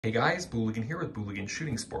Hey guys, Booligan here with Booligan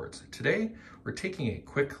Shooting Sports. Today, we're taking a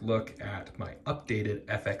quick look at my updated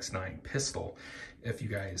FX9 pistol. If you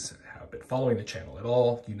guys have been following the channel at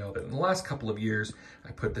all, you know that in the last couple of years, I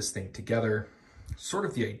put this thing together. Sort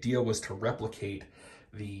of the idea was to replicate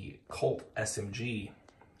the Colt SMG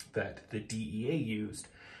that the DEA used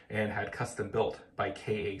and had custom built by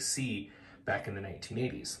KAC back in the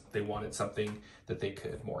 1980s. They wanted something that they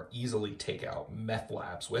could more easily take out meth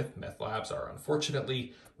labs with. Meth labs are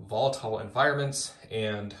unfortunately volatile environments,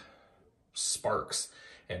 and sparks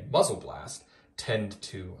and muzzle blast tend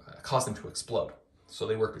to cause them to explode. So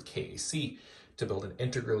they worked with KAC to build an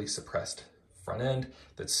integrally suppressed front end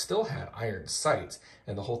that still had iron sights,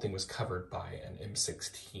 and the whole thing was covered by an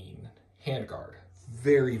M16 handguard.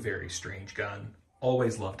 Very, very strange gun.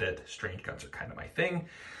 Always loved it. Strange guns are kind of my thing.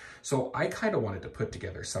 So I kind of wanted to put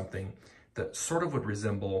together something that sort of would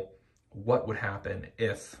resemble what would happen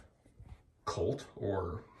if Colt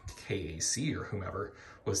or KAC or whomever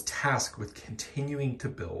was tasked with continuing to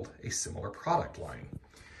build a similar product line.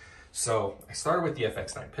 So I started with the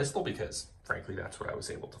FX9 pistol because frankly, that's what I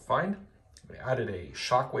was able to find. I added a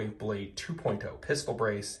Shockwave Blade 2.0 pistol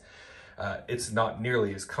brace. It's not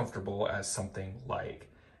nearly as comfortable as something like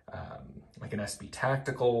an SB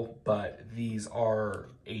Tactical, but these are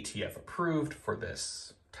ATF approved for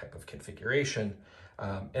this type of configuration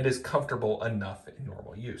and is comfortable enough in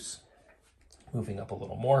normal use. Moving up a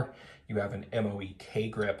little more, you have an MOE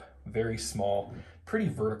K-grip, very small, pretty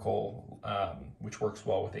vertical, which works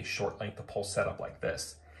well with a short length of pulse setup like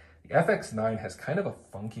this. The FX9 has kind of a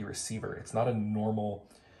funky receiver. It's not a normal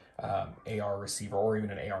AR receiver or even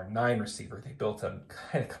an AR9 receiver. They built them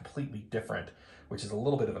kind of completely different, which is a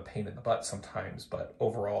little bit of a pain in the butt sometimes, but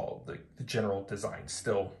overall the general design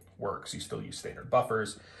still works. You still use standard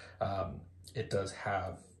buffers. It does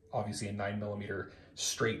have obviously a 9mm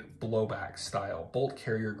straight blowback style bolt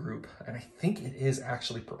carrier group, and I think it is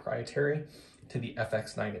actually proprietary to the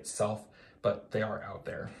FX9 itself, but they are out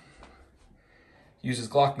there. Uses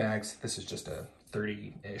Glock mags. This is just a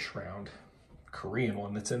 30-ish round Korean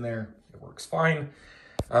one that's in there. It works fine.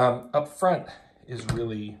 Up front is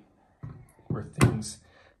really where things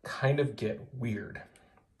kind of get weird.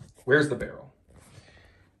 Where's the barrel?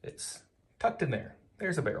 It's tucked in there.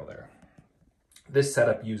 There's a barrel there. This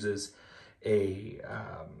setup uses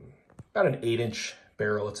about an 8-inch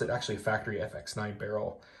barrel. It's actually a factory FX9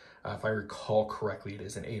 barrel. If I recall correctly, it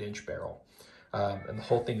is an 8-inch barrel. And the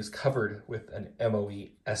whole thing is covered with an MOE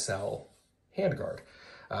SL handguard.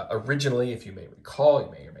 Originally, if you may recall,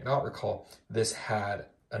 you may or may not recall, this had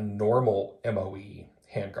a normal MOE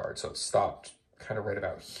handguard. So it stopped kind of right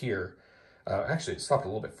about here. Actually, it stopped a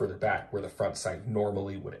little bit further back where the front sight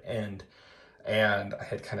normally would end. And I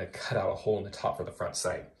had kind of cut out a hole in the top for the front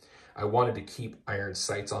sight. I wanted to keep iron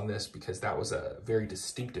sights on this because that was a very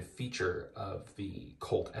distinctive feature of the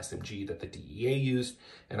Colt SMG that the DEA used,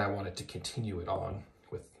 and I wanted to continue it on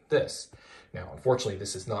with this. Now, unfortunately,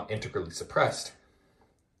 this is not integrally suppressed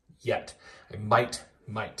yet. I might,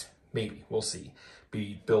 maybe, we'll see,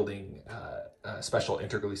 be building a special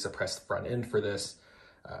integrally suppressed front end for this.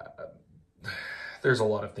 There's a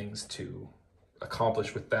lot of things to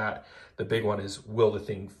accomplish with that. The big one is, will the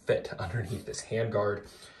thing fit underneath this handguard,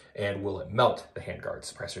 and will it melt the handguard?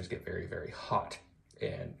 Suppressors get very, very hot,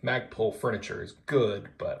 and Magpul furniture is good,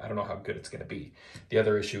 but I don't know how good it's going to be. The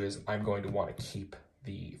other issue is I'm going to want to keep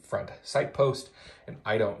the front sight post, and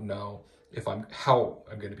I don't know how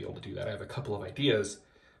I'm going to be able to do that. I have a couple of ideas,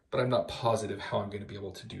 but I'm not positive how I'm going to be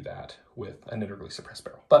able to do that with an integrally suppressed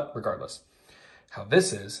barrel. But regardless, how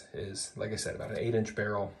this is like I said, about an 8-inch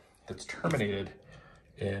barrel that's terminated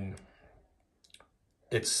in,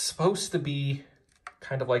 it's supposed to be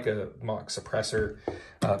kind of like a mock suppressor,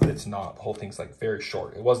 but it's not. The whole thing's like very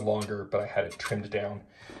short. It was longer, but I had it trimmed down,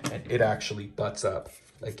 and it actually butts up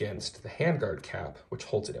against the handguard cap, which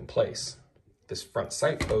holds it in place. This front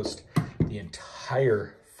sight post, the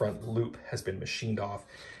entire front loop has been machined off,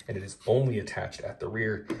 and it is only attached at the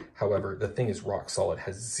rear. However, the thing is rock solid,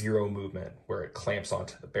 has zero movement, where it clamps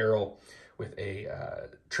onto the barrel with a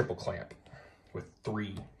triple clamp with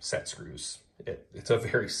 3 set screws. It's a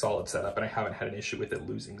very solid setup, and I haven't had an issue with it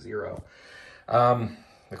losing zero.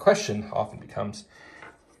 The question often becomes,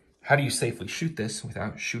 how do you safely shoot this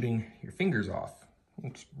without shooting your fingers off?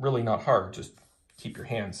 It's really not hard. Just keep your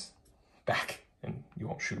hands back and you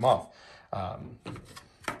won't shoot them off.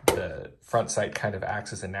 The front sight kind of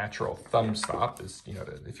acts as a natural thumb stop,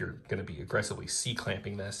 if you're going to be aggressively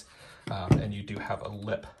C-clamping this, and you do have a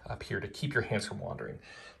lip up here to keep your hands from wandering.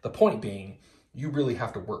 The point being, you really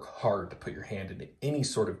have to work hard to put your hand into any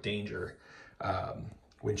sort of danger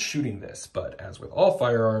when shooting this. But as with all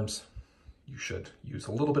firearms, you should use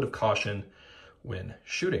a little bit of caution when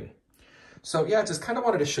shooting. So yeah, just kind of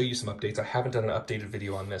wanted to show you some updates. I haven't done an updated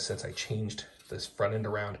video on this since I changed this front end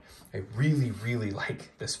around. I really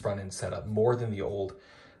like this front end setup more than the old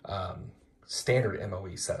standard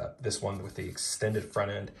MOE setup. This one with the extended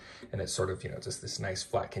front end, and it's sort of, you know, just this nice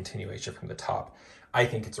flat continuation from the top. I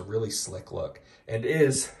think it's a really slick look and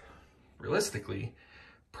is realistically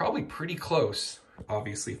probably pretty close,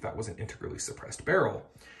 obviously if that was an integrally suppressed barrel,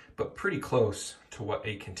 but pretty close to what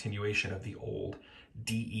a continuation of the old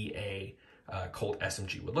DEA Colt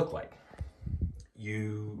SMG would look like.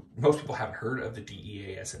 Most people haven't heard of the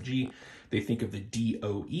DEA SMG. They think of the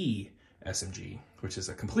DOE SMG, which is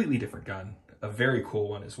a completely different gun, a very cool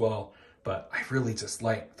one as well, but I really just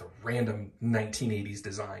like the random 1980s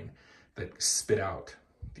design that spit out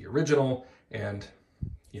the original and,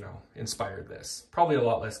 you know, inspired this. Probably a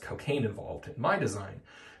lot less cocaine involved in my design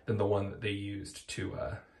than the one that they used to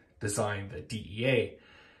design the DEA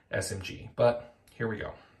SMG, but here we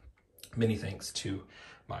go. Many thanks to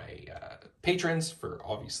my patrons for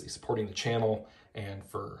obviously supporting the channel and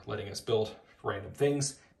for letting us build random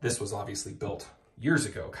things. This was obviously built years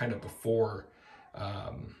ago, kind of before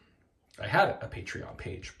I had a Patreon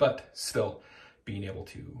page, but still being able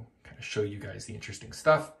to kind of show you guys the interesting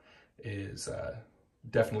stuff is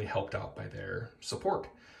definitely helped out by their support.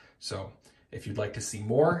 So if you'd like to see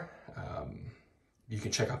more, you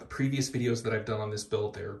can check out the previous videos that I've done on this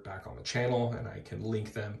build. They're back on the channel and I can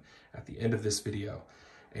link them at the end of this video.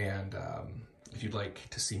 And if you'd like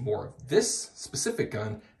to see more of this specific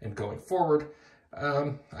gun and going forward,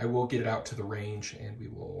 I will get it out to the range and we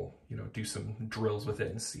will, you know, do some drills with it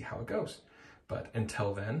and see how it goes. But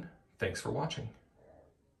until then, thanks for watching.